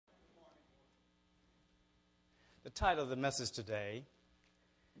title of the message today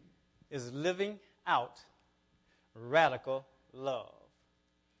is Living Out Radical Love.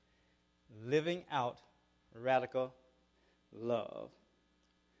 Living out radical love.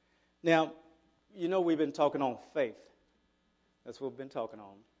 Now, you know we've been talking on faith. That's what we've been talking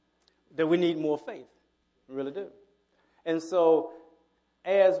on. That we need more faith. We really do. And so,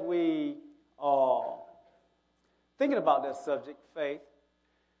 as we are thinking about that subject, faith,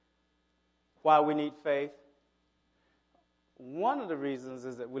 why we need faith, one of the reasons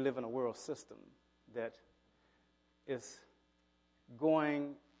is that we live in a world system that is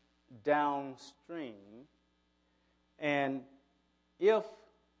going downstream. And if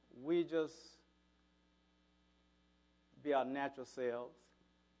we just be our natural selves,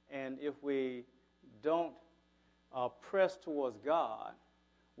 and if we don't press towards God,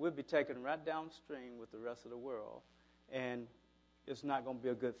 we'll be taken right downstream with the rest of the world, and it's not going to be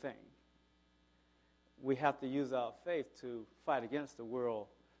a good thing. We have to use our faith to fight against the world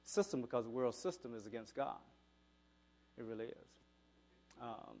system, because the world system is against God. It really is.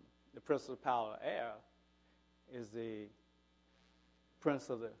 The prince of the power of air is the prince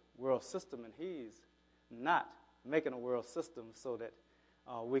of the world system, and he's not making a world system so that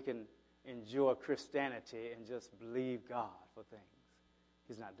we can enjoy Christianity and just believe God for things.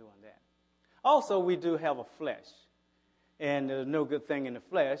 He's not doing that. Also, we do have a flesh, and there's no good thing in the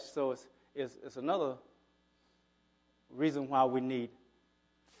flesh, so it's another reason why we need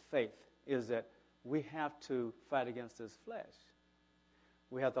faith, is that we have to fight against this flesh.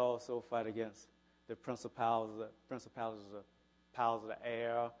 We have to also fight against the principalities, the powers of the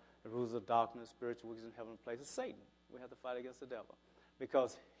air, the rulers of darkness, spiritual wickedness in heavenly places, Satan. We have to fight against the devil,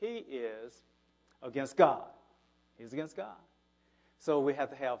 because he is against God. He's against God. So we have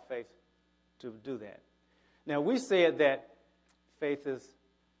to have faith to do that. Now, we said that faith is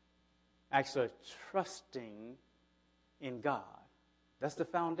actually trusting in God. That's the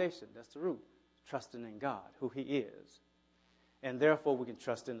foundation. That's the root. Trusting in God, who he is. And therefore, we can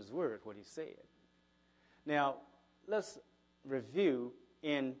trust in his word, what he said. Now, let's review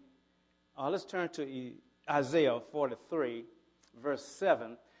let's turn to Isaiah 43, verse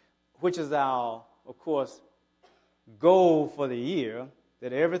 7, which is our, of course, goal for the year,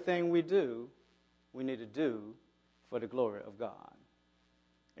 that everything we do, we need to do for the glory of God.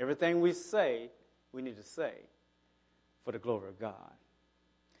 Everything we say, we need to say for the glory of God.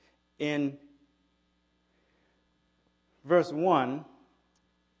 In verse 1,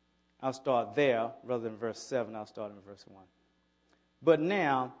 I'll start there rather than verse 7. I'll start in verse 1. But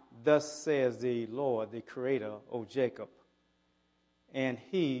now, thus says the Lord, the Creator, O Jacob, and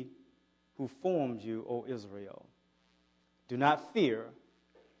he who formed you, O Israel. Do not fear,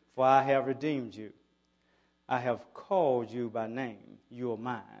 for I have redeemed you. I have called you by name. You are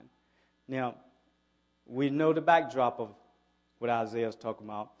mine. Now, we know the backdrop of what Isaiah is talking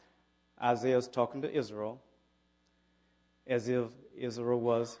about. Isaiah is talking to Israel as if Israel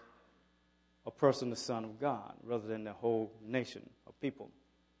was a person, the son of God, rather than the whole nation of people.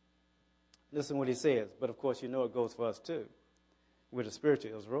 Listen what he says. But, of course, you know it goes for us, too. We're the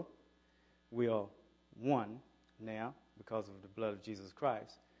spiritual Israel. We are one now because of the blood of Jesus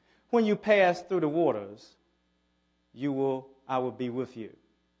Christ. When you pass through the waters, I will be with you.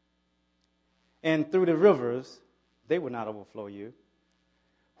 And through the rivers, they will not overflow you.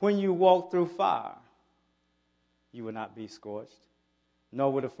 When you walk through fire, you will not be scorched,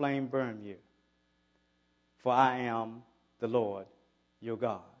 nor will the flame burn you. For I am the Lord, your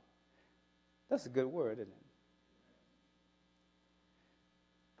God. That's a good word, isn't it?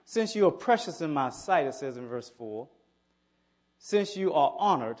 Since you are precious in my sight, it says in verse 4, since you are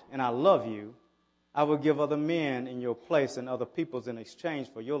honored and I love you, I will give other men in your place and other peoples in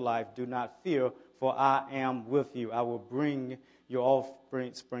exchange for your life. Do not fear, for I am with you. I will bring your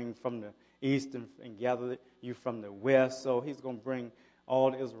offspring from the east and gather you from the west. So he's going to bring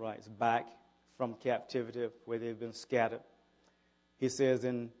all the Israelites back from captivity where they've been scattered. He says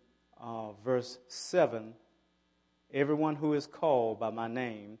in verse 7, everyone who is called by my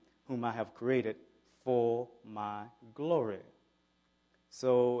name, whom I have created for my glory.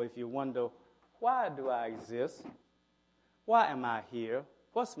 So if you wonder, why do I exist? Why am I here?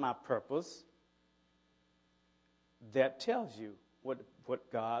 What's my purpose? That tells you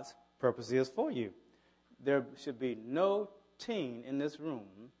what God's purpose is for you. There should be no teen in this room,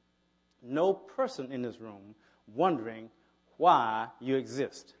 no person in this room wondering why you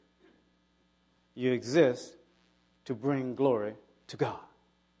exist. You exist to bring glory to God.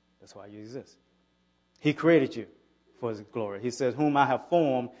 That's why you exist. He created you for his glory. He says, whom I have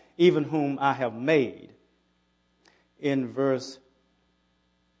formed, even whom I have made. In verse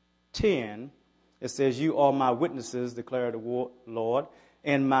 10, It says, "You are my witnesses, declare the Lord,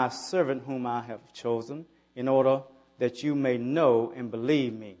 and my servant whom I have chosen, in order that you may know and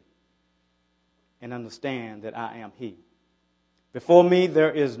believe me and understand that I am he. Before me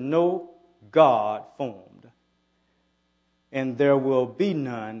there is no God formed, and there will be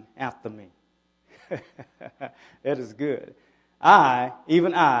none after me." That is good. I,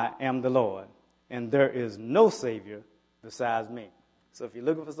 even I, am the Lord, and there is no Savior besides me. So if you're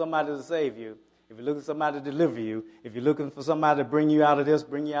looking for somebody to save you, if you're looking for somebody to deliver you, if you're looking for somebody to bring you out of this,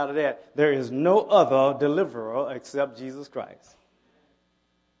 bring you out of that, there is no other deliverer except Jesus Christ.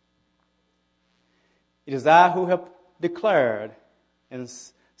 It is I who have declared and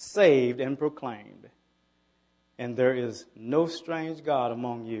saved and proclaimed. And there is no strange God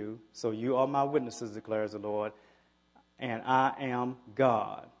among you, so you are my witnesses, declares the Lord, and I am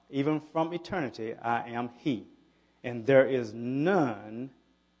God. Even from eternity I am he, and there is none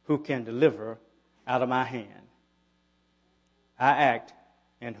who can deliver out of my hand. I act,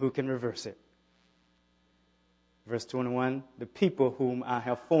 and who can reverse it? Verse 21, the people whom I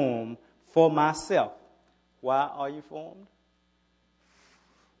have formed for myself. Why are you formed?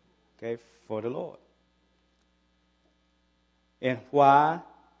 Okay, for the Lord. And why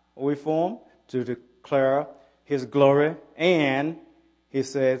are we formed? To declare his glory. And, he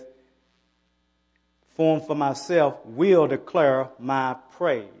says, formed for myself will declare my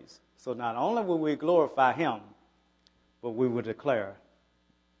praise. So not only will we glorify him, but we will declare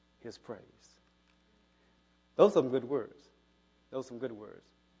his praise. Those are some good words. Those are some good words.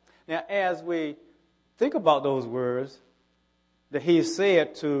 Now, as we think about those words that he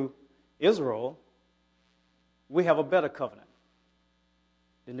said to Israel, we have a better covenant.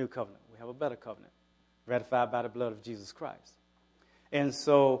 The new covenant. We have a better covenant, ratified by the blood of Jesus Christ. And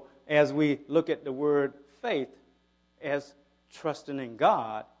so, as we look at the word faith as trusting in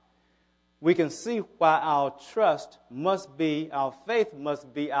God, we can see why our trust must be, our faith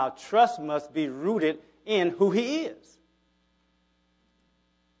must be, our trust must be rooted in who he is.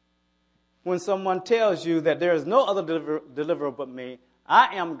 When someone tells you that there is no other deliverer but me,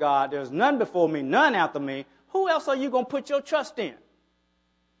 I am God, there's none before me, none after me, who else are you going to put your trust in?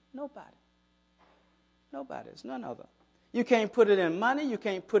 Nobody. Nobody. It's none other. You can't put it in money. You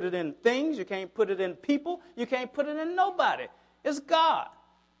can't put it in things. You can't put it in people. You can't put it in nobody. It's God.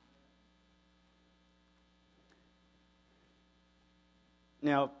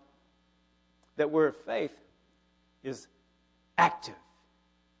 Now, that word faith is active.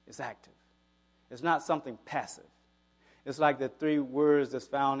 It's active. It's not something passive. It's like the three words that's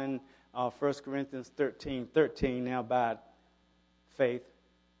found in 1 Corinthians 13:13. Now, by faith,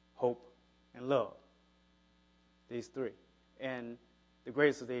 hope, and love. These three. And the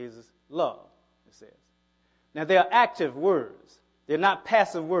greatest of these is love, it says. Now, they are active words. They're not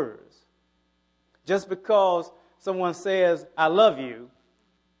passive words. Just because someone says, I love you,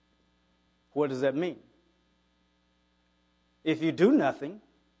 what does that mean? If you do nothing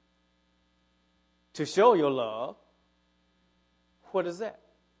to show your love, what is that?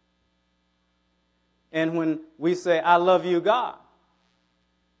 And when we say, I love you, God,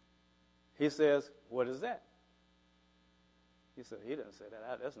 he says, what is that? He said, he doesn't say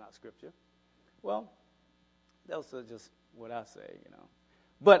that. That's not scripture. Well, that's just what I say, you know.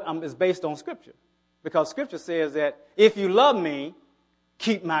 But it's based on scripture. Because scripture says that if you love me,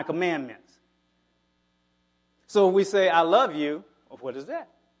 keep my commandments. So we say, I love you, well, what is that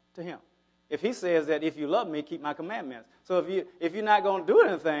to him? If he says that if you love me, keep my commandments. So if you're not going to do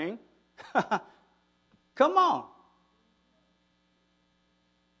anything, come on.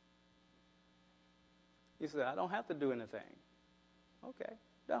 He said, I don't have to do anything. Okay,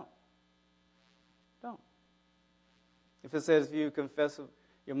 don't. If it says if you confess with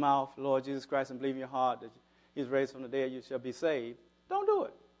your mouth, Lord Jesus Christ, and believe in your heart that he's raised from the dead, you shall be saved, don't do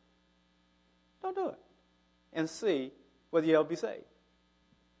it. Don't do it. And see whether you'll be saved.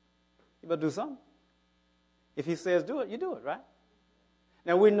 You better do something. If he says do it, you do it, right?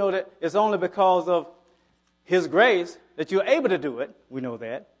 Now we know that it's only because of his grace that you're able to do it. We know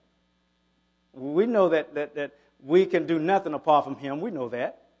that. We know that we can do nothing apart from him. We know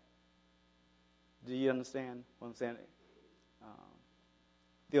that. Do you understand what I'm saying?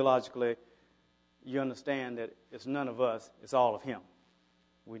 Theologically, you understand that it's none of us, it's all of him.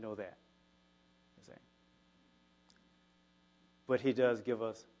 We know that. You see? But he does give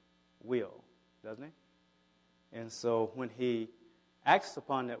us will, doesn't he? And so when he acts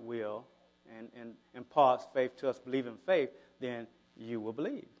upon that will and imparts faith to us, believing faith, then you will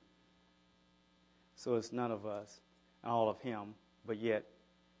believe. So it's none of us and all of him, but yet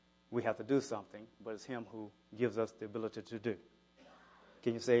we have to do something, but it's him who gives us the ability to do.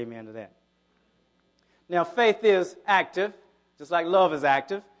 Can you say amen to that? Now, faith is active, just like love is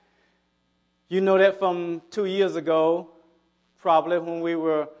active. You know that from 2 years ago, probably when we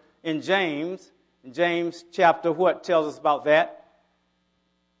were in James. James chapter what tells us about that?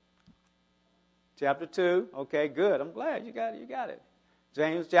 Chapter 2. Okay, good. I'm glad you got it.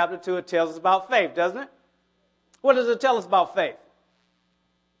 James chapter 2, it tells us about faith, doesn't it? What does it tell us about faith?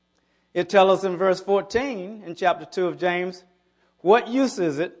 It tells us in verse 14 in chapter 2 of James, what use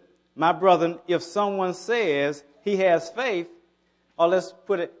is it, my brethren, if someone says he has faith, or let's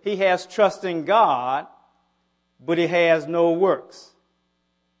put it, he has trust in God, but he has no works?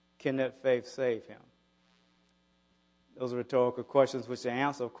 Can that faith save him? Those are rhetorical questions, which the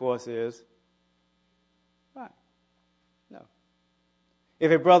answer, of course, is right. No. If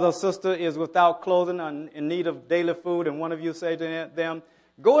a brother or sister is without clothing or in need of daily food, and one of you say to them,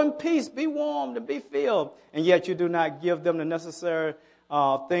 go in peace, be warmed, and be filled, and yet you do not give them the necessary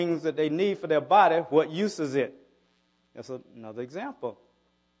things that they need for their body, what use is it? That's another example.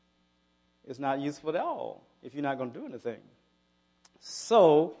 It's not useful at all if you're not going to do anything.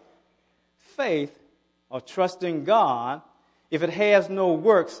 So, faith or trust in God, if it has no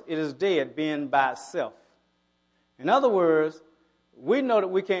works, it is dead, being by itself. In other words, we know that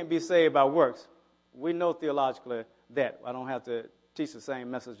we can't be saved by works. We know theologically that. I don't have to teach the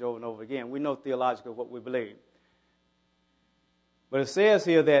same message over and over again. We know theologically what we believe. But it says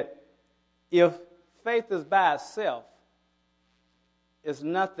here that if faith is by itself, it's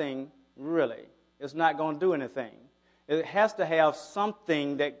nothing really. It's not going to do anything. It has to have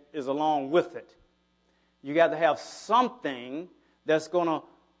something that is along with it. You got to have something that's going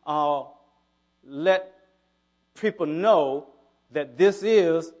to let people know that this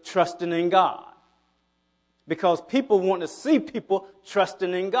is trusting in God. Because people want to see people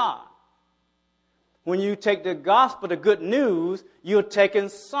trusting in God. When you take the gospel, the good news, you're taking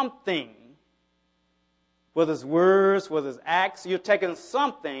something. Whether it's words, whether it's acts, you're taking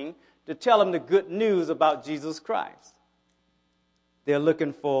something to tell them the good news about Jesus Christ. They're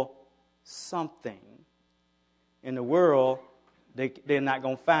looking for something. In the world, they're not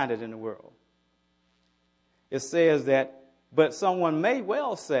going to find it in the world. It says that, but someone may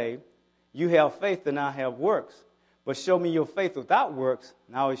well say, you have faith and I have works. But show me your faith without works,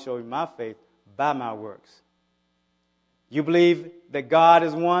 and I will show you my faith by my works. You believe that God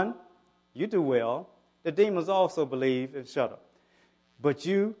is one? You do well. The demons also believe and shudder. But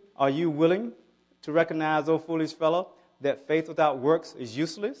are you willing to recognize, O foolish fellow, that faith without works is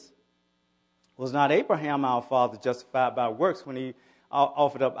useless? Was not Abraham our father justified by works when he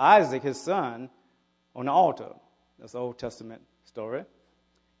offered up Isaac, his son, on the altar? That's the Old Testament story.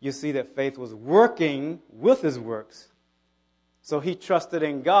 You see that faith was working with his works. So he trusted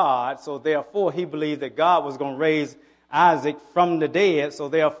in God, so therefore he believed that God was going to raise Isaac from the dead, so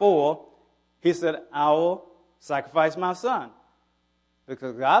therefore he said, I will sacrifice my son.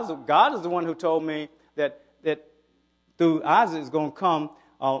 Because God is the one who told me that through Isaac is going to come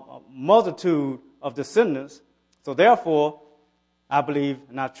a multitude of descendants, so therefore I believe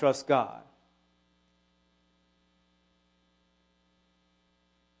and I trust God.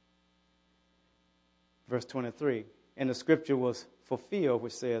 Verse 23, and the scripture was fulfilled,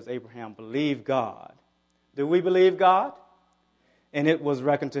 which says Abraham believed God. Do we believe God? And it was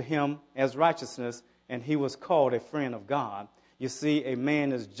reckoned to him as righteousness, and he was called a friend of God. You see, a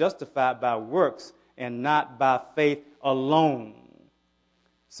man is justified by works and not by faith alone.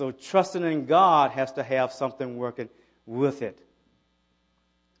 So trusting in God has to have something working with it.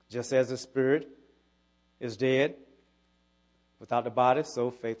 Just as the spirit is dead without the body,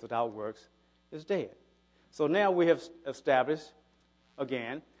 so faith without works is dead. So now we have established,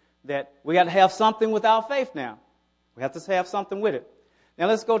 again, that we got to have something without faith now. We have to have something with it. Now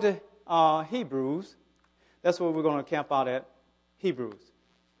let's go to Hebrews. That's where we're going to camp out at, Hebrews.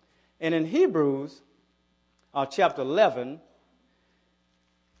 And in Hebrews, chapter 11,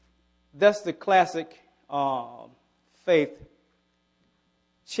 that's the classic faith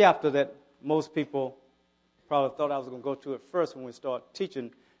chapter that most people probably thought I was going to go to at first when we started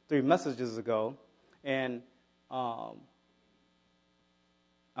teaching 3 messages ago. And our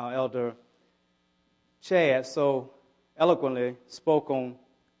elder Chad so eloquently spoke on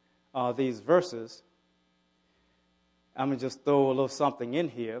these verses. I'm going to just throw a little something in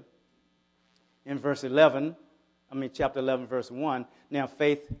here. In chapter 11, verse 1, now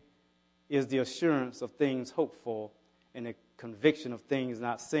faith is the assurance of things hoped for and the conviction of things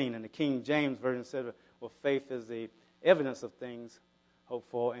not seen. And the King James Version said, well, faith is the evidence of things hoped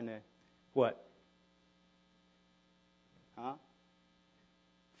for and the what?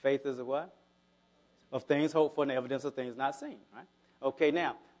 Faith is a what? Of things hoped for and the evidence of things not seen, right? Okay,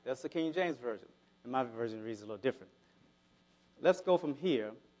 now, that's the King James Version. And my version reads a little different. Let's go from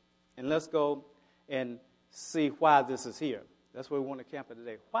here, and let's go and see why this is here. That's where we want to camp it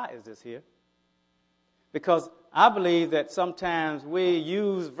today. Why is this here? Because I believe that sometimes we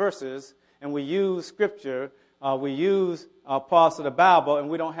use verses and we use scripture, we use parts of the Bible, and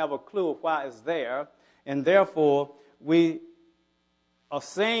we don't have a clue of why it's there. And therefore, we are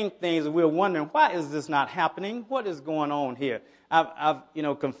saying things and we're wondering, why is this not happening? What is going on here? I've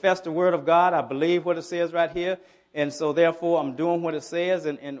confessed the word of God. I believe what it says right here. And so therefore, I'm doing what it says,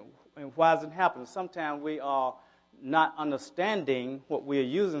 and why is it happening? Sometimes we are not understanding what we are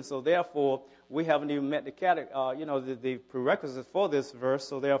using, so therefore, we haven't even met the prerequisites for this verse,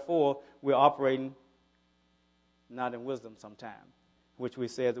 so therefore, we're operating not in wisdom sometimes, which we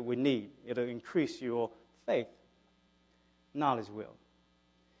said that we need. It'll increase your faith. Knowledge will.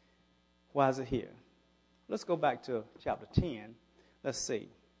 Why is it here? Let's go back to chapter 10. Let's see.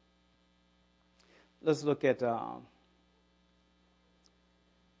 Let's look at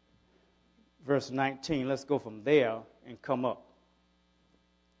verse 19. Let's go from there and come up.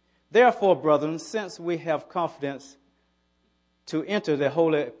 Therefore, brethren, since we have confidence to enter the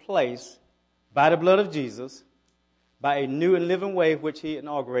holy place by the blood of Jesus, by a new and living way which he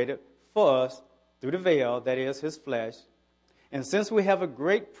inaugurated for us through the veil, that is, his flesh, and since we have a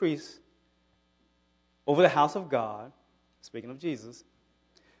great priest over the house of God, speaking of Jesus,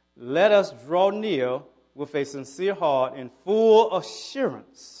 let us draw near with a sincere heart and full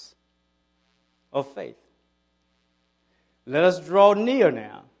assurance of faith. Let us draw near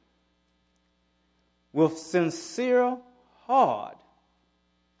now with sincere heart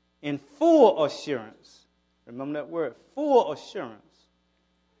and full assurance. Remember that word, full assurance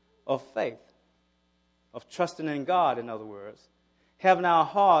of faith, of trusting in God, in other words, having our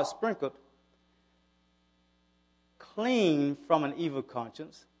hearts sprinkled clean from an evil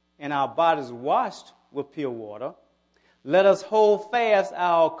conscience and our bodies washed with pure water. Let us hold fast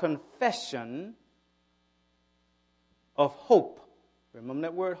our confession of hope. Remember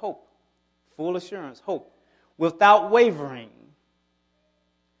that word, hope. Full assurance, hope. Without wavering.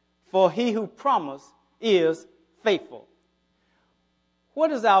 For he who promised is faithful.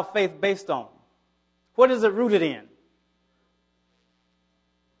 What is our faith based on? What is it rooted in?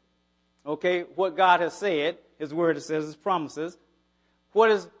 Okay, what God has said, his word, it says, his promises.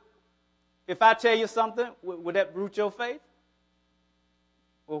 If I tell you something, would that root your faith?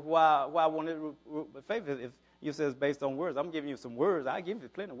 Well, why won't it root my faith? If you say it's based on words, I'm giving you some words. I give you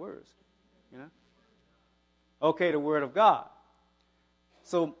plenty of words. Okay, the word of God.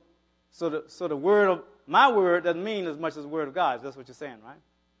 So the word of my word doesn't mean as much as the word of God. That's what you're saying, right?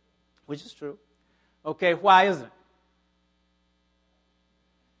 Which is true. Okay, why isn't it?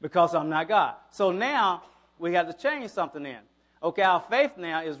 Because I'm not God. So now we have to change something in. Okay, our faith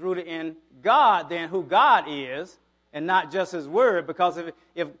now is rooted in God, then who God is, and not just his word. Because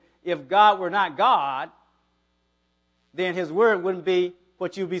if God were not God, then his word wouldn't be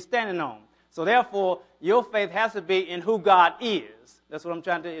what you'd be standing on. So therefore, your faith has to be in who God is. That's what I'm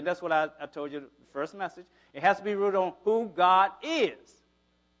trying to do. That's what I told you in the first message. It has to be rooted on who God is.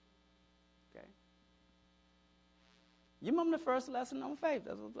 Okay. You remember the first lesson on faith?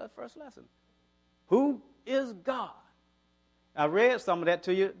 That was the first lesson. Who is God? I read some of that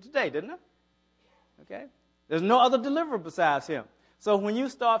to you today, didn't I? Okay. There's no other deliverer besides him. So when you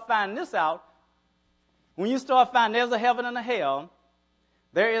start finding this out, when you start finding there's a heaven and a hell,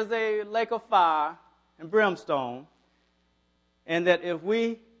 there is a lake of fire and brimstone, and that if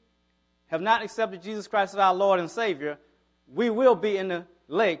we have not accepted Jesus Christ as our Lord and Savior, we will be in the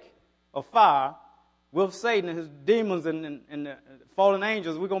lake of fire with Satan and his demons and the fallen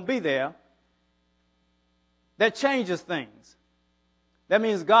angels. We're going to be there. That changes things. That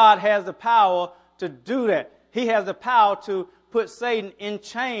means God has the power to do that. He has the power to put Satan in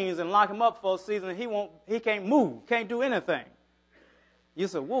chains and lock him up for a season. He can't move, can't do anything. You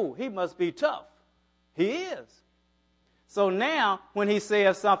say, whoa, he must be tough. He is. So now, when he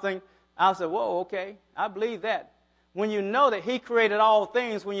says something, I'll say, whoa, okay, I believe that. When you know that he created all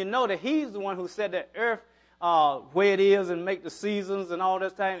things, when you know that he's the one who set the earth where it is and make the seasons and all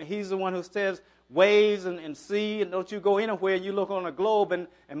this time, he's the one who says waves and sea, and don't you go anywhere, you look on a globe, and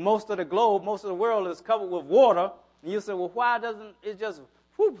most of the globe, most of the world is covered with water, and you say, well, why doesn't it just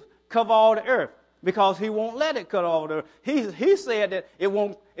cover all the earth? Because he won't let it cut all the earth. He said that it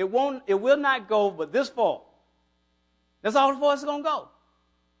will not go but this far. That's all far it's going to go.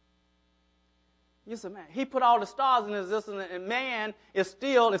 You say, man, he put all the stars in existence, and man is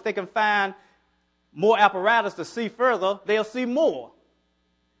still, if they can find more apparatus to see further, they'll see more.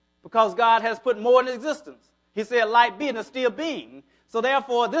 Because God has put more in existence. He said light be, and it's still being. So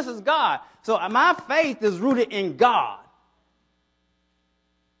therefore, this is God. So my faith is rooted in God.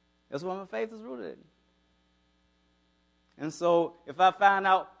 That's what my faith is rooted in. And so if I find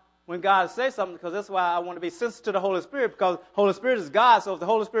out when God says something, because that's why I want to be sensitive to the Holy Spirit, because Holy Spirit is God, so if the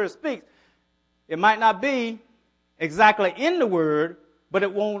Holy Spirit speaks, it might not be exactly in the Word, but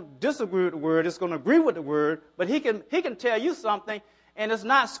it won't disagree with the Word. It's going to agree with the Word, but he can tell you something, and it's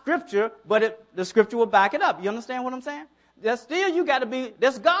not Scripture, but the Scripture will back it up. You understand what I'm saying? That's still,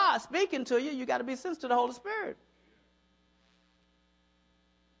 that's God speaking to you. You got to be sensitive to the Holy Spirit.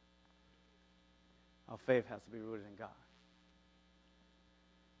 Our faith has to be rooted in God.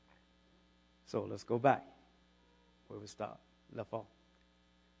 So let's go back where we left off.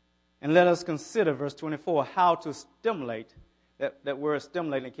 And let us consider, verse 24, how to stimulate. That word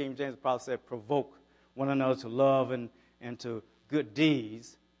stimulate in King James probably said provoke one another to love and to good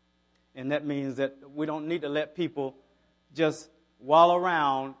deeds. And that means that we don't need to let people just wallow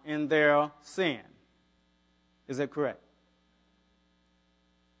around in their sin. Is that correct?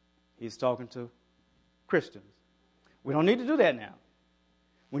 He's talking to Christians. We don't need to do that now.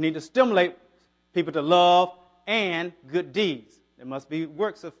 We need to stimulate people to love and good deeds. There must be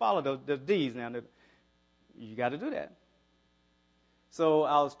works that follow the deeds now. You got to do that. So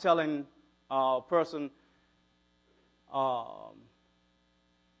I was telling a person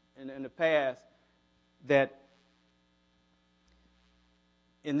in the past that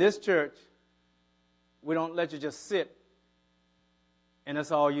in this church, we don't let you just sit and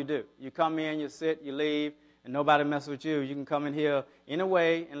that's all you do. You come in, you sit, you leave, and nobody messes with you. You can come in here in a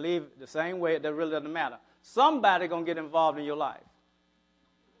way and leave the same way. That really doesn't matter. Somebody's going to get involved in your life.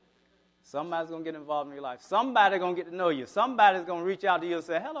 Somebody's going to get involved in your life. Somebody's going to get to know you. Somebody's going to reach out to you and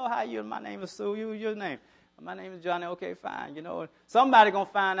say, hello, how are you? My name is Sue. Your name? My name is Johnny. Okay, fine. Somebody's going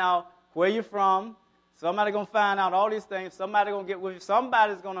to find out where you're from. Somebody's going to find out all these things. Somebody's going to get with you.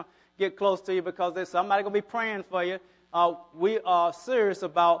 Somebody's going to get close to you because there's somebody going to be praying for you. We are serious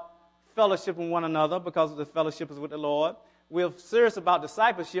about fellowship with one another because the fellowship is with the Lord. We're serious about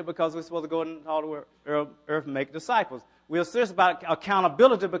discipleship because we're supposed to go into all the earth and make disciples. We're serious about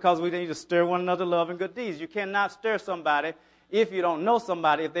accountability because we need to stir one another love and good deeds. You cannot stir somebody if you don't know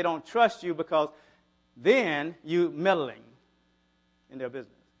somebody, if they don't trust you, because then you meddling in their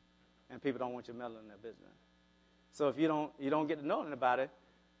business. And people don't want you meddling in their business. So if you don't get to know anybody,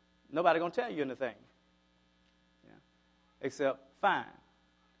 nobody's going to tell you anything. Yeah. Except, fine.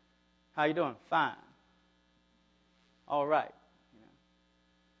 How you doing? Fine. All right.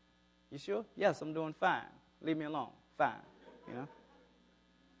 You sure? Yes, I'm doing fine. Leave me alone. Fine.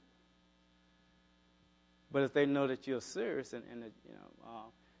 But if they know that you're serious and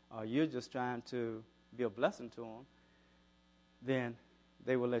you're just trying to be a blessing to them, then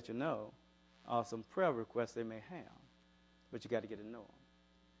they will let you know some prayer requests they may have. But you got to get to know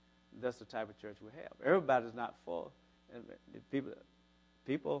them. That's the type of church we have. Everybody's not full.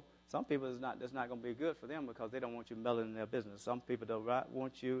 Some people that's not going to be good for them because they don't want you meddling in their business. Some people don't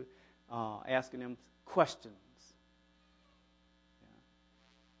want you asking them questions. Yeah.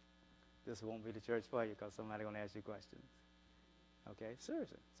 This won't be the church for you because somebody's going to ask you questions. Okay,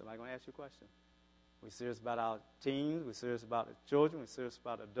 seriously, somebody's going to ask you questions. We're serious about our teens. We're serious about the children. We're serious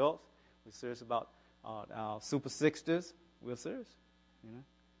about adults. We're serious about our Super 60s. We're serious.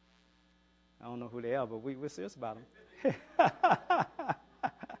 I don't know who they are, but we're serious about them.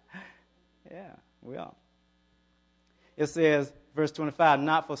 Yeah, we are. It says, verse 25,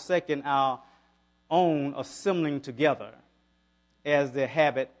 not forsaking our own assembling together as the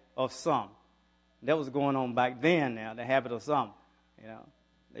habit of some. That was going on back then now, the habit of some.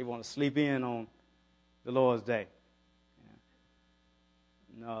 They want to sleep in on the Lord's day.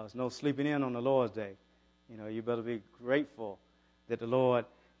 No, there's no sleeping in on the Lord's day. You better be grateful that the Lord,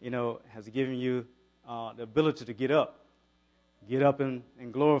 has given you the ability to get up and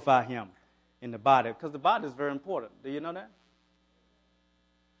glorify Him in the body, because the body is very important. Do you know that?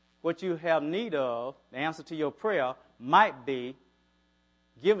 What you have need of, the answer to your prayer, might be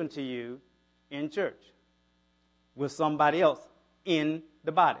given to you in church with somebody else in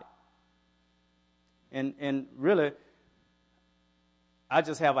the body. And really, I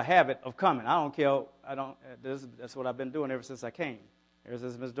just have a habit of coming. I don't care. That's what I've been doing ever since I came. Ever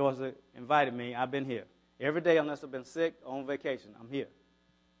since Ms. Dorsey invited me, I've been here. Every day, unless I've been sick or on vacation, I'm here.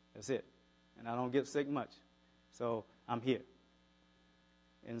 That's it. And I don't get sick much. So I'm here.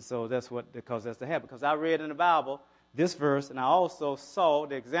 And so because that's the habit. Because I read in the Bible this verse, and I also saw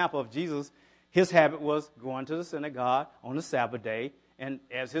the example of Jesus. His habit was going to the synagogue on the Sabbath day, and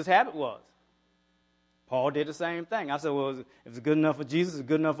as his habit was. Paul did the same thing. I said, well, if it's good enough for Jesus, it's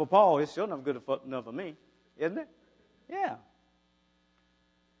good enough for Paul. It's sure enough good enough for me, isn't it? Yeah.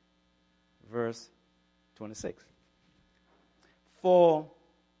 verse 26. For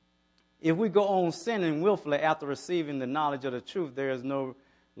if we go on sinning willfully after receiving the knowledge of the truth, there is no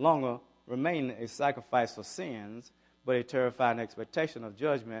longer remaining a sacrifice for sins, but a terrifying expectation of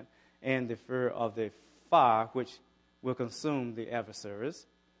judgment and the fear of the fire which will consume the adversaries.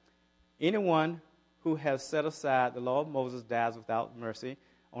 Anyone who has set aside the law of Moses dies without mercy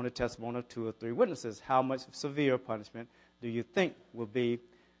on the testimony of 2 or 3 witnesses. How much severe punishment do you think will be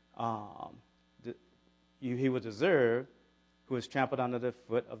he will deserve who is trampled under the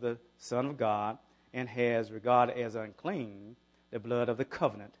foot of the Son of God and has regarded as unclean the blood of the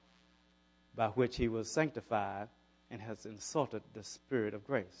covenant by which he was sanctified and has insulted the Spirit of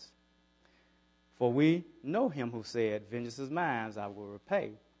grace? For we know him who said, vengeance is mine, I will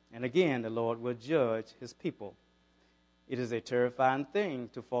repay. And again, the Lord will judge his people. It is a terrifying thing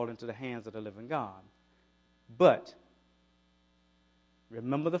to fall into the hands of the living God. But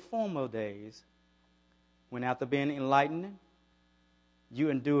remember the former days when after being enlightened, you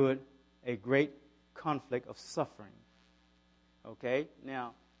endured a great conflict of suffering. Okay?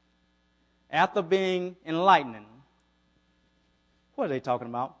 Now, after being enlightened, what are they talking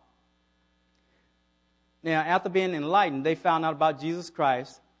about? Now, after being enlightened, they found out about Jesus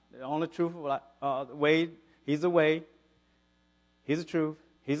Christ, the only truth, the way, he's the way, he's the truth,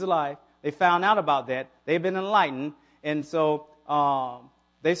 he's the life. They found out about that. They've been enlightened, and so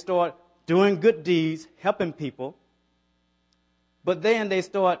they start doing good deeds, helping people. But then they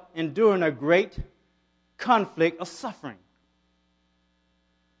start enduring a great conflict of suffering.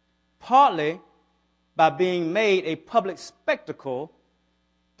 Partly by being made a public spectacle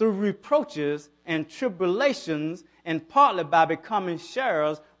through reproaches and tribulations, and partly by becoming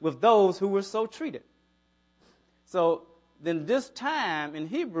sharers with those who were so treated. So then this time in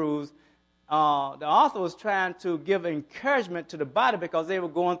Hebrews, the author was trying to give encouragement to the body because they were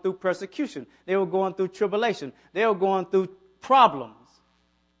going through persecution. They were going through tribulation. They were going through problems.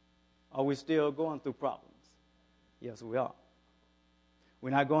 Are we still going through problems? Yes, we are.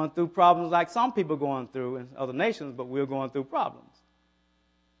 We're not going through problems like some people are going through in other nations, but we're going through problems.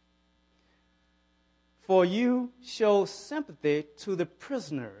 For you show sympathy to the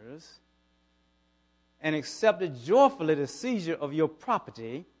prisoners and accepted joyfully the seizure of your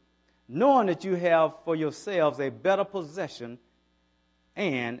property, knowing that you have for yourselves a better possession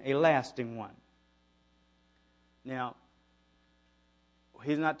and a lasting one. Now,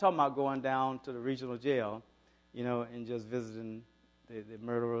 he's not talking about going down to the regional jail, and just visiting the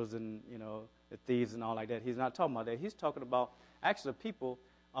murderers and, the thieves and all like that. He's not talking about that. He's talking about actually people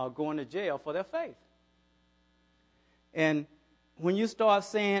going to jail for their faith. And when you start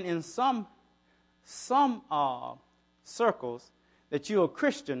saying in some circles that you're a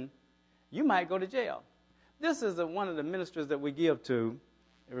Christian, you might go to jail. This is one of the ministries that we give to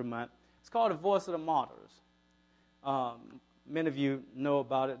every month. It's called The Voice of the Martyrs. Many of you know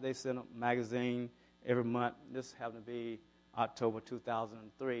about it. They send a magazine every month. This happened to be October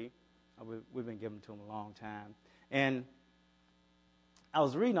 2003. We've been giving to them a long time. And I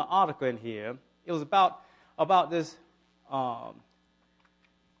was reading an article in here. It was about this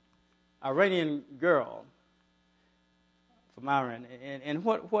Iranian girl from Iran. And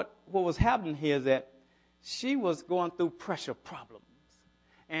what was happening here is that she was going through pressure problems.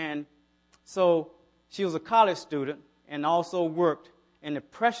 And so she was a college student and also worked in the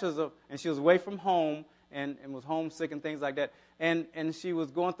pressures and she was away from home and was homesick and things like that. And she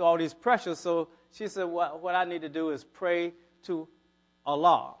was going through all these pressures. So she said, what I need to do is pray to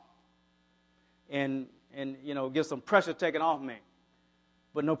Allah and get some pressure taken off me.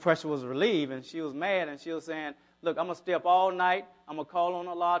 But no pressure was relieved, and she was mad, and she was saying, look, I'm going to stay up all night. I'm going to call on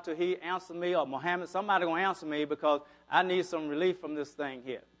Allah till he answers me, or Muhammad, somebody going to answer me because I need some relief from this thing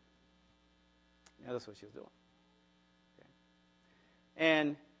here. Yeah, that's what she was doing. Okay.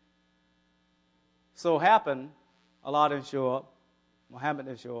 And so happened, Allah didn't show up, Muhammad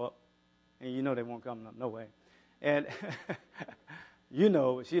didn't show up, and they won't come up no way. And she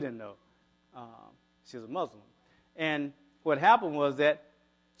didn't know. She was a Muslim. And what happened was that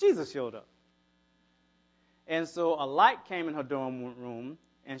Jesus showed up. And so a light came in her dorm room,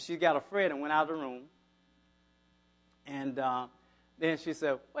 and she got afraid and went out of the room. And then she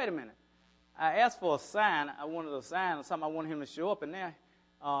said, wait a minute. I asked for a sign. I wanted a sign or something. I wanted him to show up, and there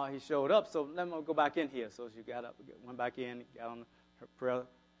he showed up. So let me go back in here. So she got up, went back in, got on her prayer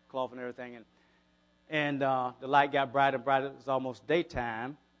cloth and everything. And the light got brighter and brighter. It was almost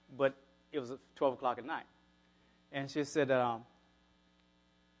daytime, but it was 12 o'clock at night. And she said,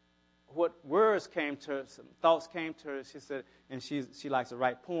 what words came to her, some thoughts came to her, she said, and she likes to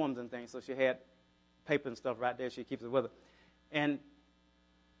write poems and things, so she had paper and stuff right there. She keeps it with her. And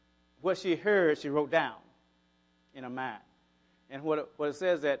what she heard, she wrote down in her mind. And what it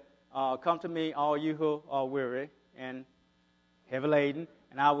says that, come to me, all you who are weary and heavy laden,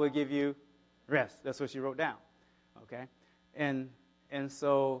 and I will give you rest. That's what she wrote down. Okay? And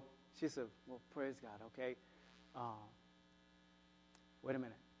so she said, well, praise God, okay? Wait a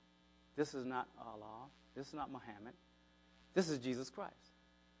minute. This is not Allah. This is not Muhammad. This is Jesus Christ.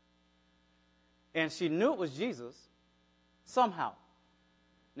 And she knew it was Jesus somehow.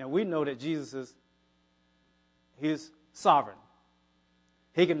 Now, we know that Jesus he's sovereign.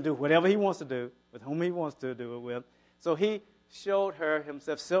 He can do whatever he wants to do with whom he wants to do it with. So he showed her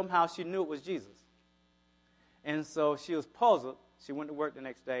himself. Somehow she knew it was Jesus. And so she was puzzled. She went to work the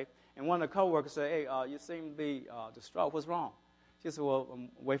next day. And one of the coworkers said, hey, you seem to be distraught. What's wrong? She said, well, I'm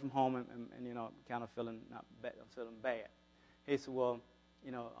away from home and kind of feeling not bad. I'm feeling bad. He said, well,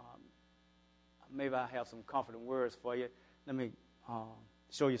 maybe I have some comforting words for you. Let me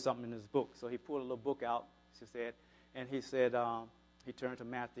show you something in this book. So he pulled a little book out, she said, and he said, he turned to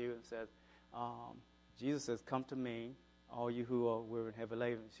Matthew and said, Jesus says, come to me, all you who are weary and heavy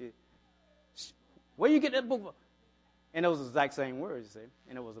laden. Where you get that book from? And it was the exact same words, you see,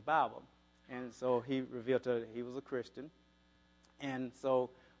 and it was a Bible. And so he revealed to her that he was a Christian. And so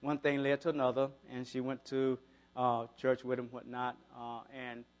one thing led to another, and she went to church with him, whatnot,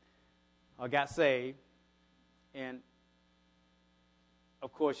 and got saved. And,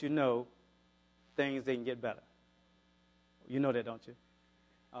 of course, things didn't get better. You know that, don't you?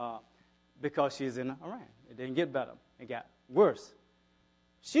 Because she's in Iran. It didn't get better. It got worse.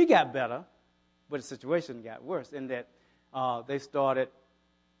 She got better, but the situation got worse in that they started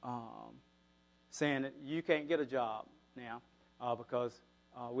saying that you can't get a job now because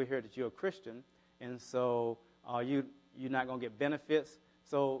we heard that you're a Christian, and so you're not going to get benefits.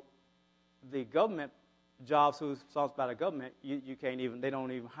 So the government jobs who's sponsored by the government, you can't even, they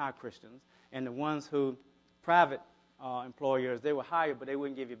don't even hire Christians. And the ones who, private employers, they will hire, but they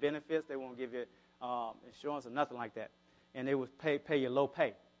wouldn't give you benefits, they won't give you insurance or nothing like that. And they would pay you low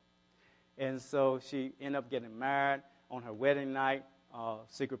pay. And so she ended up getting married. On her wedding night,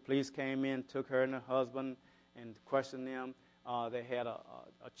 secret police came in, took her and her husband, and questioned them. They had a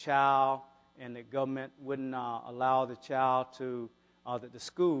child, and the government wouldn't allow the child to, the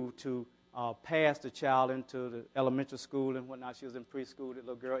school to pass the child into the elementary school and whatnot. She was in preschool, the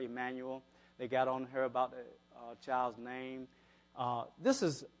little girl, Emmanuel. They got on her about the child's name. This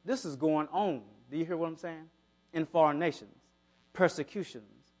is going on. Do you hear what I'm saying? In foreign nations, persecutions.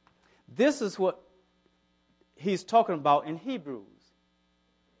 This is what he's talking about in Hebrews.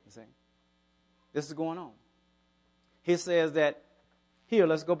 You see? This is going on. He says that, here,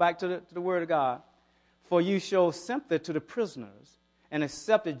 let's go back to the Word of God. For you show sympathy to the prisoners and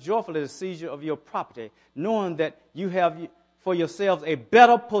accepted joyfully the seizure of your property, knowing that you have for yourselves a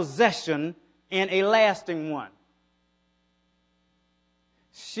better possession and a lasting one.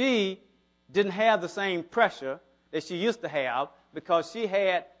 She didn't have the same pressure that she used to have because she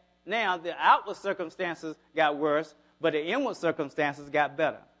had, now the outward circumstances got worse, but the inward circumstances got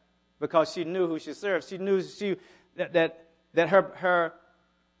better because she knew who she served. She knew that her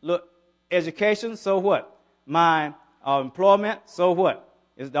look, education, so what? My employment, so what?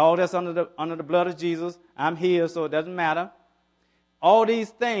 It's all that's under the blood of Jesus. I'm here, so it doesn't matter. All these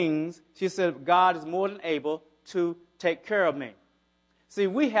things, she said, God is more than able to take care of me. See,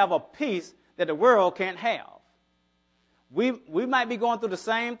 we have a peace that the world can't have. We might be going through the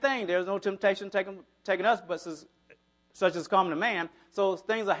same thing. There's no temptation taking us, but such as common to man. So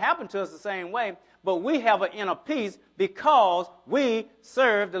things are happening to us the same way. But we have an inner peace because we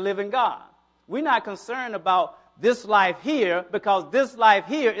serve the living God. We're not concerned about this life here because this life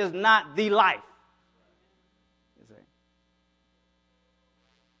here is not the life. You see?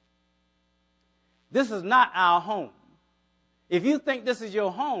 This is not our home. If you think this is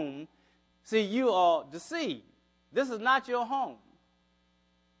your home, see, you are deceived. This is not your home.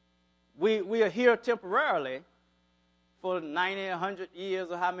 We are here temporarily for 90, 100 years,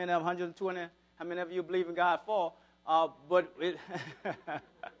 or how many of 120, how many of you believe in God for?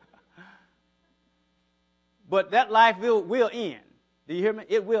 But that life will end. Do you hear me?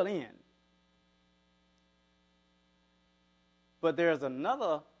 It will end. But there's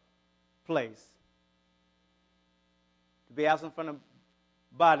another place to be absent from the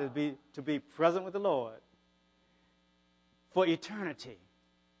body, to be present with the Lord for eternity.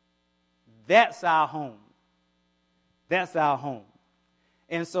 That's our home. That's our home.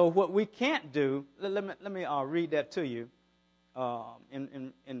 And so what we can't do, let me read that to you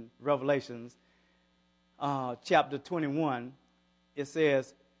in Revelations chapter 21. It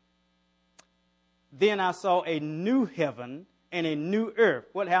says, then I saw a new heaven and a new earth.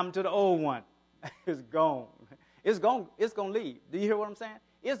 What happened to the old one? It's gone. It's going to leave. Do you hear what I'm saying?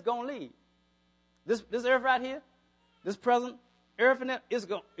 It's going to leave. This earth right here, this present earth, and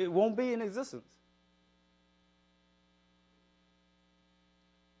it won't be in existence.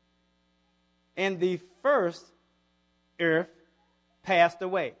 And the first earth passed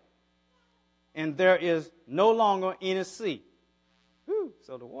away, and there is no longer any sea. Whew,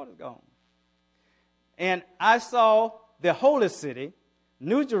 so the water's gone. And I saw the holy city,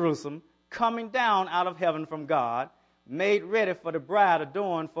 New Jerusalem, coming down out of heaven from God, made ready for the bride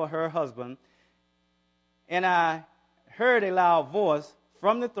adorned for her husband. And I heard a loud voice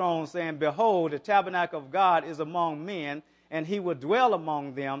from the throne saying, Behold, the tabernacle of God is among men, and he will dwell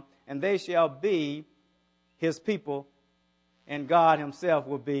among them, and they shall be his people, and God himself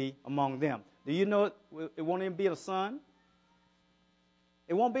will be among them. Do you know it won't even be a sun?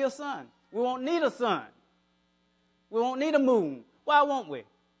 It won't be a sun. We won't need a sun. We won't need a moon. Why won't we?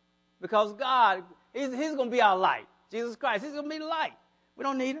 Because God, he's going to be our light. Jesus Christ, he's going to be the light. We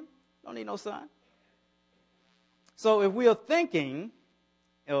don't need him. Don't need no sun. So if we are thinking,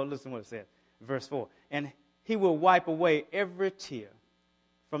 listen to what it says, verse 4, and he will wipe away every tear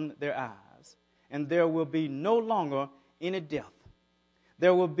from their eyes, and there will be no longer any death.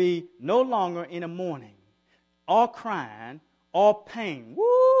 There will be no longer any mourning, or crying, or pain.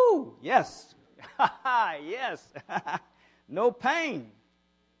 Woo! Yes. Yes. No pain.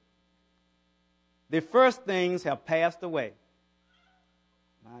 The first things have passed away.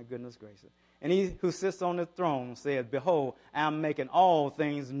 My goodness gracious. And he who sits on the throne says, Behold, I am making all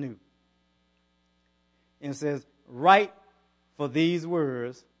things new. And it says, Write, for these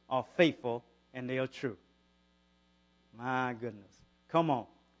words are faithful and they are true. My goodness. Come on.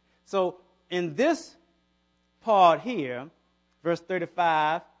 So in this part here, verse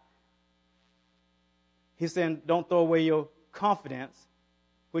 35, he's saying, don't throw away your confidence,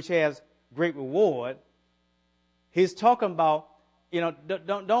 which has great reward. He's talking about,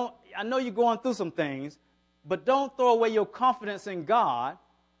 don't. I know you're going through some things, but don't throw away your confidence in God,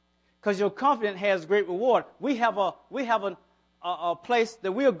 because your confidence has great reward. We have a place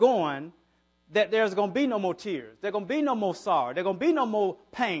that we're going that there's going to be no more tears. There's going to be no more sorrow. There's going to be no more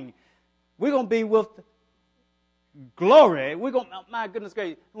pain. We're going to be with glory. My goodness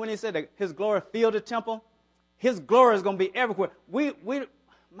gracious, when he said that his glory filled the temple, his glory is going to be everywhere.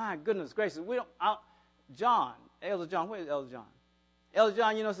 My goodness gracious, Elder John, where is Elder John? Elder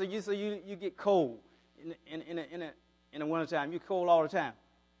John, so you get cold in the wintertime. You're cold all the time.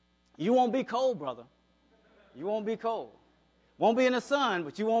 You won't be cold, brother. You won't be cold. Won't be in the sun,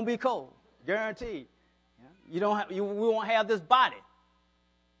 but you won't be cold. Guaranteed. We won't have this body.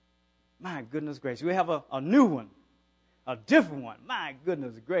 My goodness gracious. We have a new one, a different one. My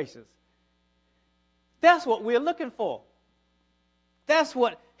goodness gracious. That's what we're looking for. That's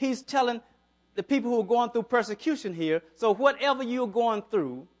what he's telling the people who are going through persecution here. So whatever you're going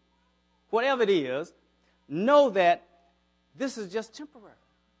through, whatever it is, know that this is just temporary.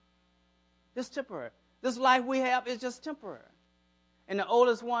 This is temporary. This life we have is just temporary. And the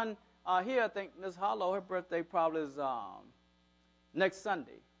oldest one here, I think Miss Hollow, her birthday probably is next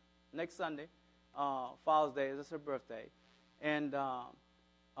Sunday. Next Sunday, Father's Day, that's her birthday. And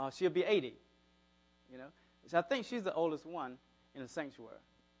she'll be 80, So I think she's the oldest one in the sanctuary.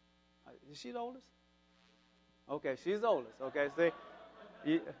 Is she the oldest? Okay, she's the oldest. Okay,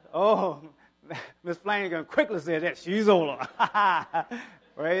 see? Miss Flanagan quickly said that. She's older.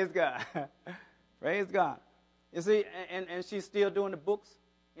 Praise God. Praise God. You see, and she's still doing the books.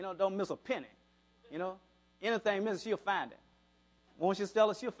 Don't miss a penny. Anything missing, she'll find it. Once you tell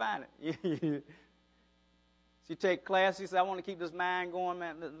her, she'll find it. She take class. She said, I want to keep this mind going,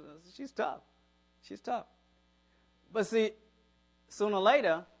 man. She's tough. She's tough. But see, sooner or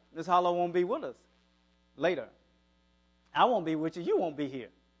later, Miss Hollow won't be with us. Later. I won't be with you. You won't be here.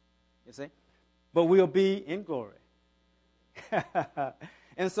 You see? But we'll be in glory.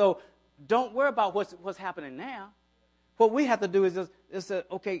 And so don't worry about what's happening now. What we have to do is just say,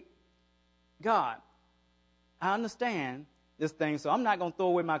 okay, God, I understand this thing, so I'm not going to throw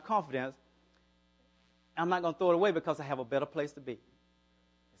away my confidence. I'm not going to throw it away because I have a better place to be. You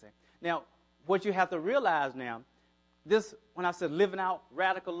see? Now, what you have to realize now, when I said living out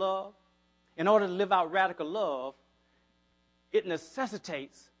radical love, in order to live out radical love, it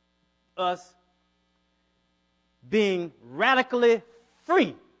necessitates us being radically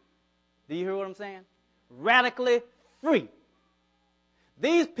free. Do you hear what I'm saying? Radically free.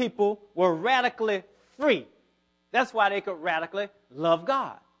 These people were radically free. That's why they could radically love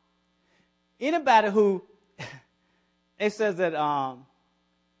God. Anybody who, it says that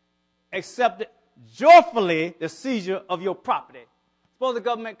accepted joyfully the seizure of your property. Suppose the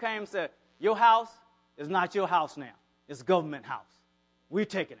government came and said, your house is not your house now. It's a government house. We're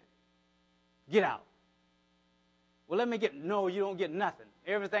taking it. Get out. Well, no, you don't get nothing.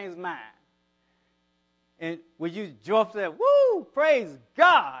 Everything's mine. And would you joyfully say, woo, praise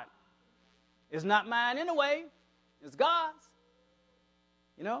God. It's not mine anyway. It's God's.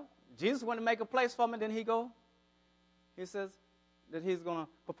 You know, Jesus wanted to make a place for me, then he says that he's going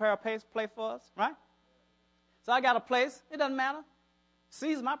to prepare a place for us, right? So I got a place. It doesn't matter.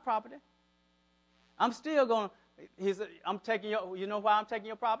 Seize my property. I'm still going to, he said, you know why I'm taking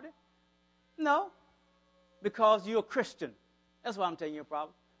your property? No, because you're a Christian. That's why I'm taking your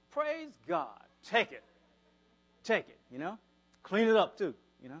property. Praise God. Take it. Take it, you know. Clean it up too,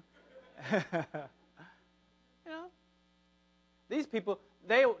 you know. You know. These people,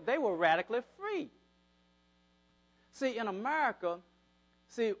 they were radically free. See, in America,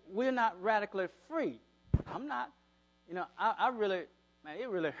 we're not radically free. I'm not. You know, I really, man, it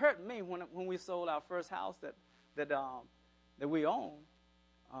really hurt me when we sold our first house that we own.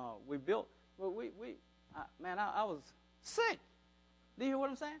 We built. Well, I was sick. Do you hear what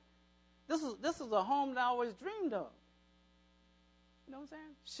I'm saying? This is a home that I always dreamed of. You know what I'm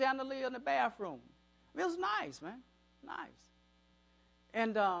saying? Chandelier in the bathroom. I mean, it was nice, man. Nice.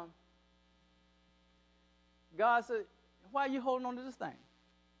 And God said, why are you holding on to this thing?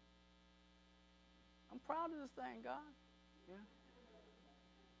 I'm proud of this thing, God.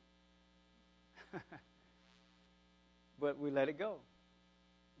 Yeah. But we let it go.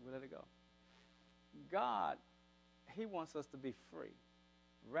 We let it go. God, he wants us to be free,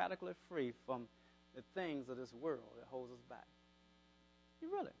 radically free from the things of this world that holds us back.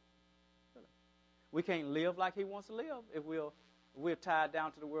 Really. We can't live like he wants to live if we're tied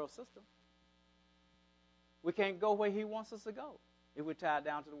down to the world system. We can't go where he wants us to go if we're tied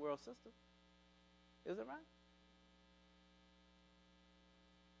down to the world system. Is it right?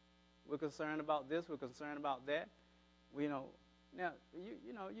 We're concerned about this. We're concerned about that. Now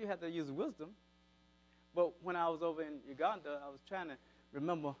you have to use wisdom. But when I was over in Uganda, I was trying to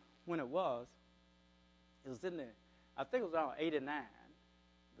remember when it was. It was in there. I think it was around 89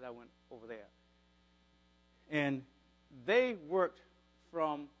 that I went over there. And they worked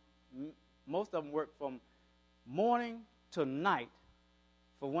most of them worked from morning to night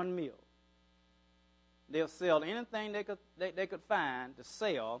for one meal. They'll sell anything they could find to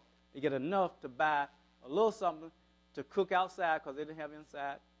sell to get enough to buy a little something to cook outside because they didn't have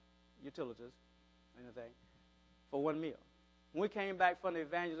inside utilities or anything for one meal. When we came back from the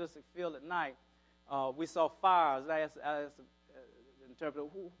evangelistic field at night, we saw fires. I asked the interpreter,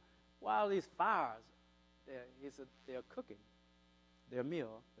 why are these fires there? He said, they're cooking their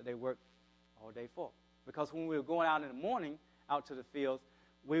meal that they work all day for. Because when we were going out in the morning, out to the fields,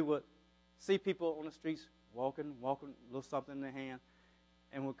 we would see people on the streets walking, a little something in their hand,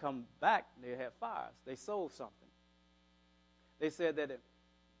 and we'd come back, they had fires. They sold something. They said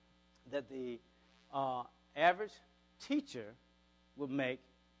that the average teacher would make,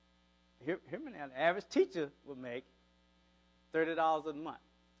 hear me now, the average teacher would make $30 a month.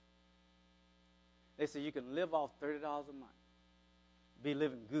 They said you can live off $30 a month. Be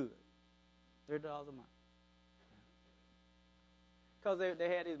living good. $30 a month. Because they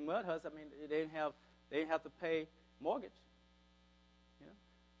had these mud huts. I mean, they didn't have to pay mortgage. You know,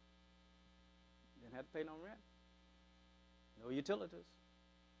 didn't have to pay no rent, no utilities.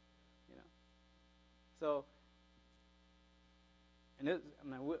 You know, so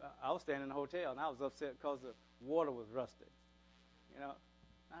I was staying in a hotel and I was upset because the water was rusty. You know,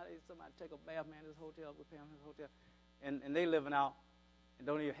 now somebody take a bath, man. This hotel, we're paying this hotel, and they living out and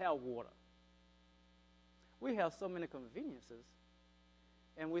don't even have water. We have so many conveniences.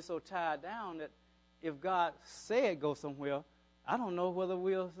 And we're so tied down that if God said go somewhere, I don't know whether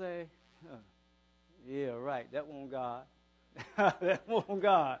we'll say, yeah, right, that wasn't God. That wasn't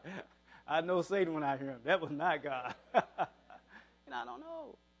God. I know Satan when I hear him. That was not God. And I don't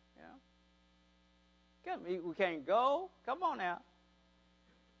know. You know? We can't go. Come on now.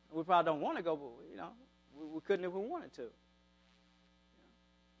 We probably don't want to go, but, we couldn't if we wanted to.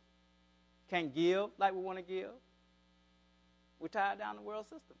 Can't give like we want to give. We're tied down the world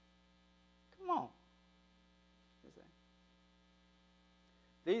system. Come on. You see?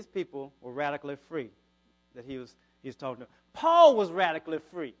 These people were radically free that he was talking to. Paul was radically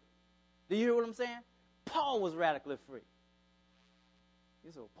free. Do you hear what I'm saying? Paul was radically free.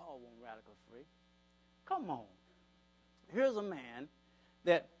 You say, well, Paul wasn't radically free. Come on. Here's a man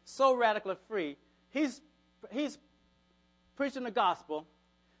that so radically free, he's preaching the gospel.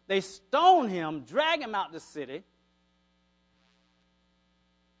 They stone him, drag him out the city.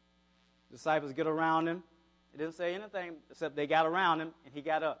 disciples get around him. It didn't say anything except they got around him and he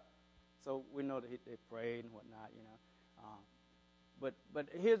got up. So we know that they prayed and whatnot, you know. But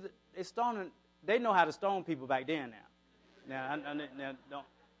here's they know how to stone people back then now. Now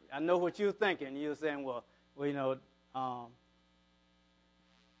I know what you're thinking. You're saying, well, you know,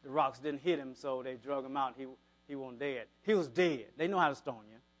 the rocks didn't hit him, so they drug him out. He wasn't dead. He was dead. They know how to stone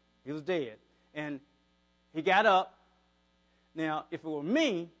you. He was dead. And he got up. Now, if it were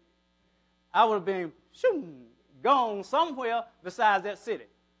me, I would have been gone somewhere besides that city.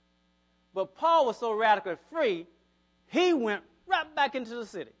 But Paul was so radically free, he went right back into the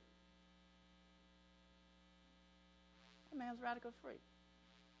city. That man's radically free.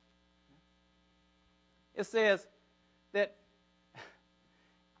 It says that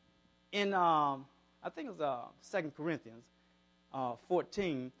in, I think it was 2 Corinthians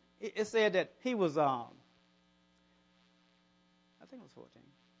 14, it said that he was, I think it was 14.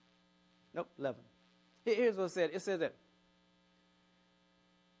 Nope, 11. Here's what it said. It says that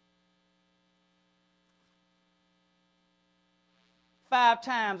 5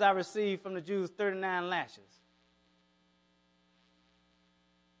 times I received from the Jews 39 lashes.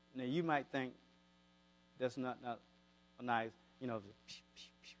 Now, you might think that's not a nice, you know,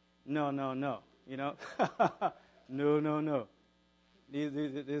 no, you know. No.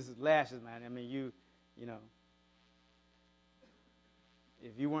 This is lashes, man. I mean, you know,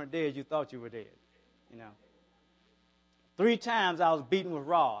 if you weren't dead, you thought you were dead, you know. 3 times I was beaten with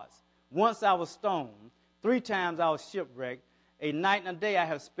rods. Once I was stoned. 3 times I was shipwrecked. A night and a day I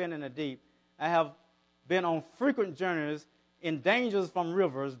have spent in the deep. I have been on frequent journeys, in dangers from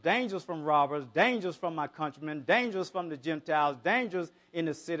rivers, dangers from robbers, dangers from my countrymen, dangers from the Gentiles, dangers in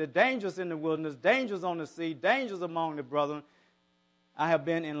the city, dangers in the wilderness, dangers on the sea, dangers among the brethren. I have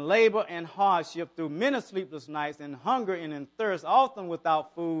been in labor and hardship through many sleepless nights, in hunger and in thirst, often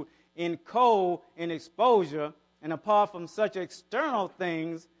without food, in cold and exposure. And apart from such external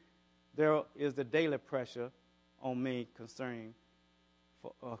things, there is the daily pressure on me concern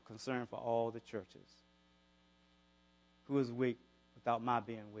for all the churches. Who is weak without my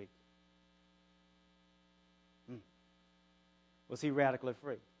being weak? Was he radically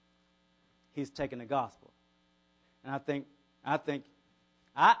free? He's taking the gospel. And I think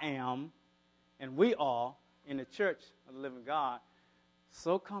I am, and we are, in the church of the living God,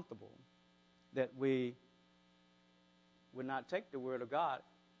 so comfortable that we would not take the word of God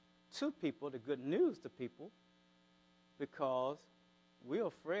to people, the good news to people, because we're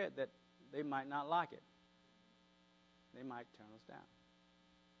afraid that they might not like it. They might turn us down.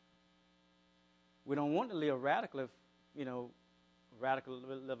 We don't want to live radically,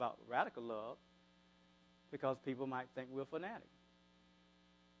 live out radical love, because people might think we're fanatic.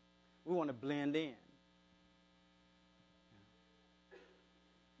 We want to blend in.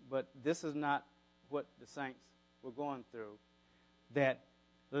 But this is not what the saints were going through that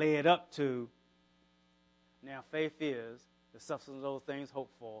led up to, now faith is the substance of those things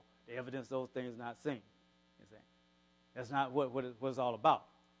hoped for, the evidence of those things not seen. You see? That's not what it's all about.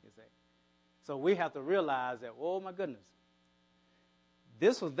 You see? So we have to realize that, oh my goodness,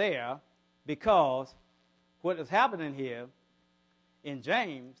 this was there because what is happening here in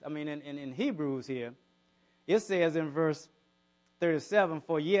in Hebrews here, it says in verse 37,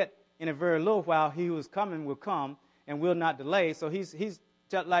 for yet in a very little while he who is coming will come and will not delay. So he's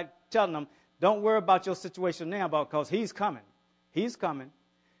just like telling them, don't worry about your situation now because he's coming. He's coming.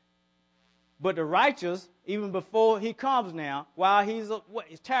 But the righteous, even before he comes now, while he's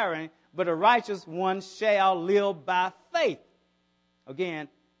tarrying, but the righteous one shall live by faith. Again,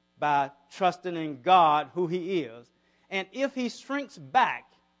 by trusting in God who he is. And if he shrinks back,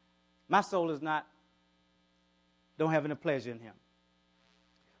 my soul don't have any pleasure in him.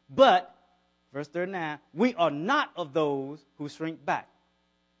 But, verse 39, we are not of those who shrink back.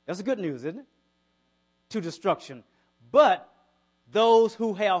 That's the good news, isn't it? To destruction. But those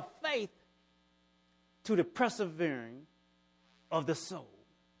who have faith to the persevering of the soul.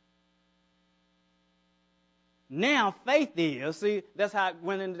 Now faith is, see, that's how it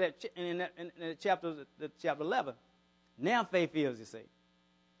went into in chapter 11. Now faith is, you see.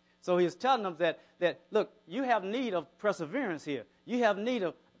 So he's telling them that look, you have need of perseverance here. You have need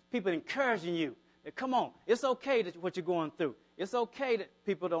of people encouraging you. That, come on, it's okay that what you're going through. It's okay that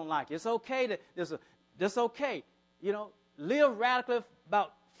people don't like you. It's okay that that's okay. You know, live radically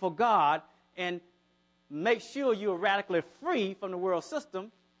for God and make sure you're radically free from the world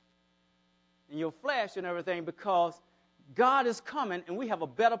system and your flesh and everything, because God is coming and we have a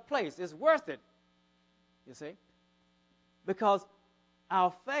better place. It's worth it, you see, because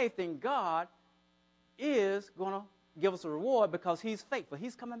our faith in God is going to give us a reward because he's faithful.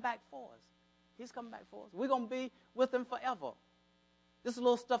 He's coming back for us. He's coming back for us. We're going to be with him forever. This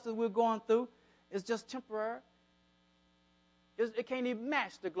little stuff that we're going through is just temporary. It can't even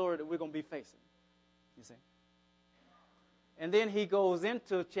match the glory that we're going to be facing. You see? And then he goes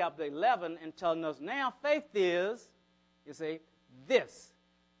into chapter 11 and telling us now faith is, you see, this.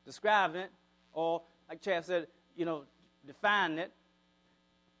 Describing it, or like Chad said, defining it.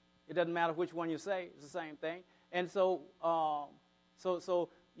 It doesn't matter which one you say. It's the same thing. And so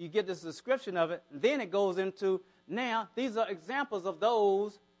you get this description of it. And then it goes into, now, these are examples of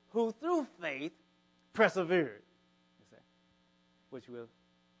those who through faith persevered. You see, which we'll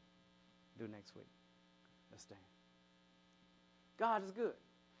do next week. Let's stand. God is good.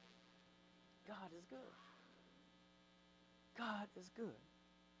 God is good. God is good.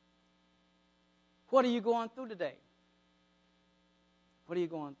 What are you going through today? What are you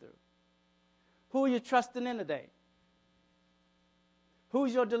going through? Who are you trusting in today?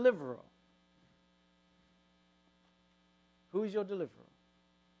 Who's your deliverer? Who's your deliverer?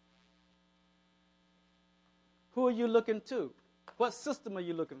 Who are you looking to? What system are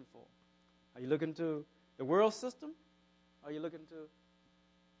you looking for? Are you looking to the world system? Or are you looking to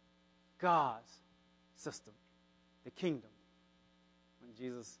God's system, the kingdom? When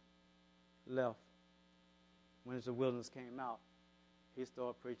Jesus left, when the wilderness came out, he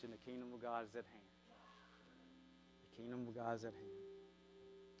started preaching the kingdom of God is at hand. The kingdom of God is at hand.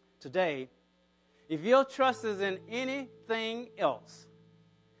 Today, if your trust is in anything else,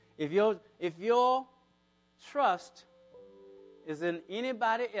 if your trust is in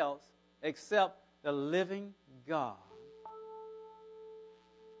anybody else except the living God,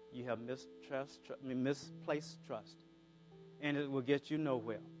 you have misplaced trust, and it will get you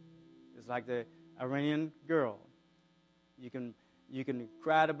nowhere. It's like the Iranian girl. You can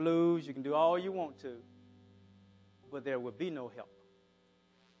cry the blues, you can do all you want to, but there will be no help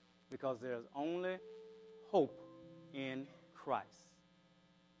because there's only hope in Christ.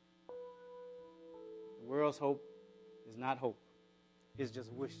 The world's hope is not hope. It's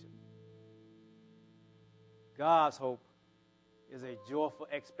just wishing. God's hope is a joyful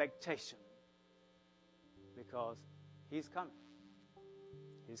expectation because he's coming.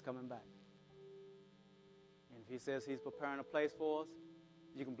 He's coming back. And if he says he's preparing a place for us,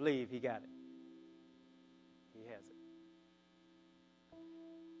 you can believe he got it. He has it.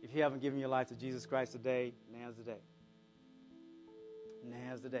 If you haven't given your life to Jesus Christ today, now's the day.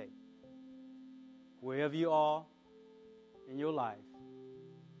 Now's the day. Wherever you are in your life,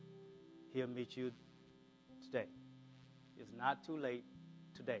 he'll meet you today. It's not too late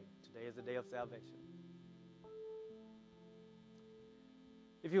today. Today is the day of salvation.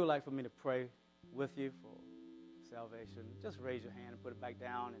 If you would like for me to pray with you for salvation, just raise your hand and put it back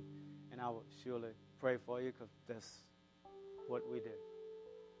down, and I will surely pray for you because that's what we do.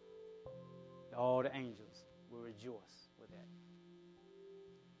 All the angels will rejoice with that.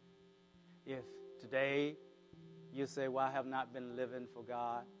 If today you say, well, I have not been living for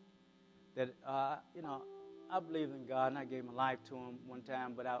God, that, I believe in God and I gave my life to him one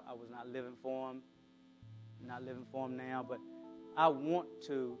time, but I was not living for him. Not living for him now, but I want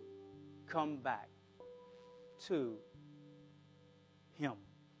to come back to him.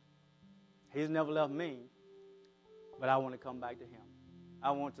 He's never left me, but I want to come back to him.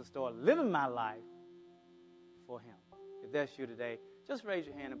 I want to start living my life for him. If that's you today, just raise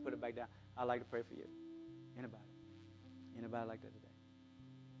your hand and put it back down. I'd like to pray for you. Anybody? Anybody like that today?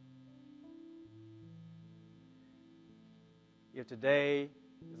 If today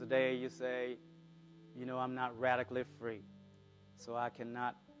is a day you say, I'm not radically free, so I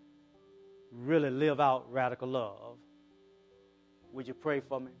cannot really live out radical love, would you pray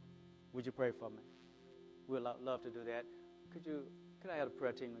for me? Would you pray for me? We'd love to do that. Could I have the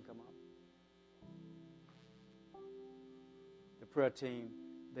prayer team to come up? The prayer team,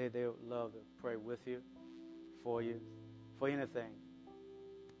 they would love to pray with you, for anything.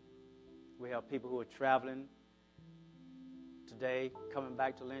 We have people who are traveling today, coming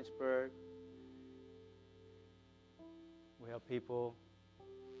back to Lynchburg. We have people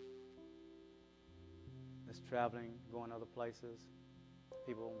that's traveling, going other places,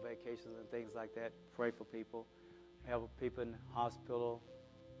 people on vacations and things like that. Pray for people. We have people in the hospital.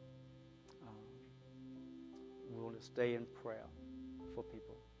 We want to stay in prayer for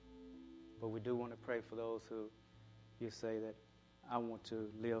people. But we do want to pray for those who you say that I want to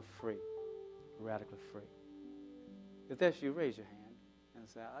live free, radically free. If that's you, raise your hand and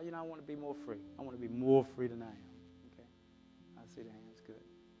say, I want to be more free. I want to be more free than I am. Okay? I see the hands. Good.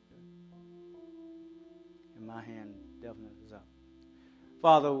 And my hand definitely is up.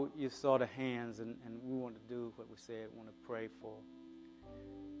 Father, you saw the hands, and we want to do what we said, want to pray for.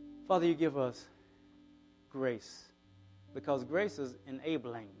 Father, you give us grace, because grace is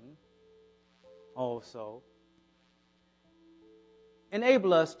enabling also.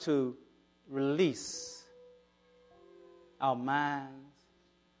 Enable us to release our minds,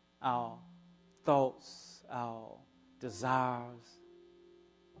 our thoughts, our desires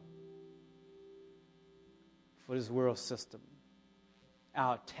for this world system,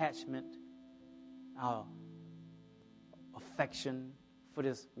 our attachment, our affection for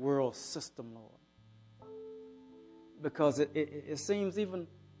this world system, Lord. Because it seems even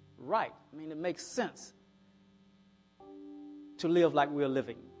right. I mean, it makes sense to live like we're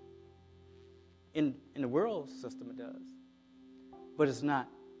living. In the world system, it does. But it's not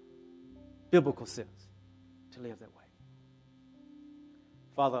biblical sense to live that way.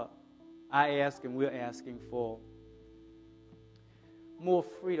 Father, I ask and we're asking for more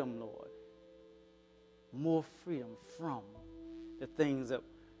freedom, Lord. More freedom from the things that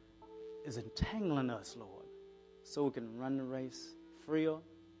is entangling us, Lord, so we can run the race freer,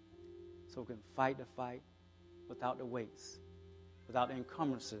 so we can fight the fight without the weights, without the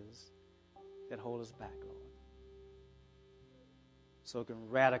encumbrances that hold us back, Lord. So we can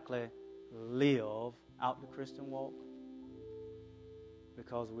radically live out the Christian walk,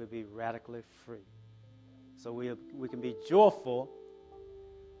 because we'll be radically free. So we can be joyful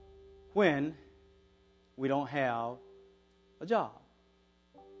when we don't have a job,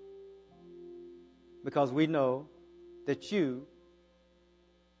 because we know that you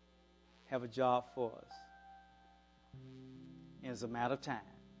have a job for us. And it's a matter of time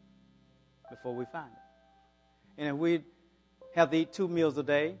before we find it. And if we have to eat 2 meals a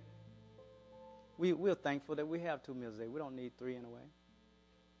day, we're thankful that we have 2 meals a day. We don't need 3 anyway.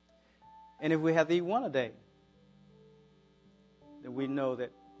 And if we have to eat 1 a day, then we know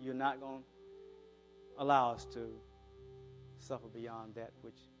that you're not going to allow us to suffer beyond that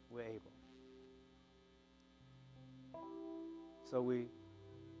which we're able. So we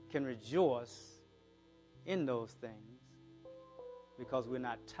can rejoice in those things because we're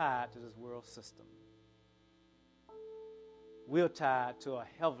not tied to this world system. We're tied to a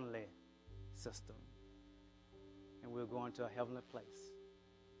heavenly system, and we're going to a heavenly place.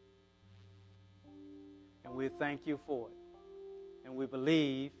 And we thank you for it. And we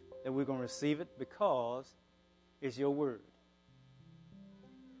believe that we're going to receive it because it's your word.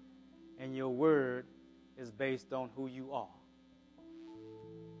 And your word is based on who you are.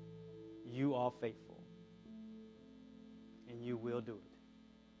 You are faithful. And you will do it.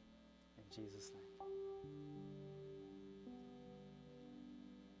 In Jesus' name.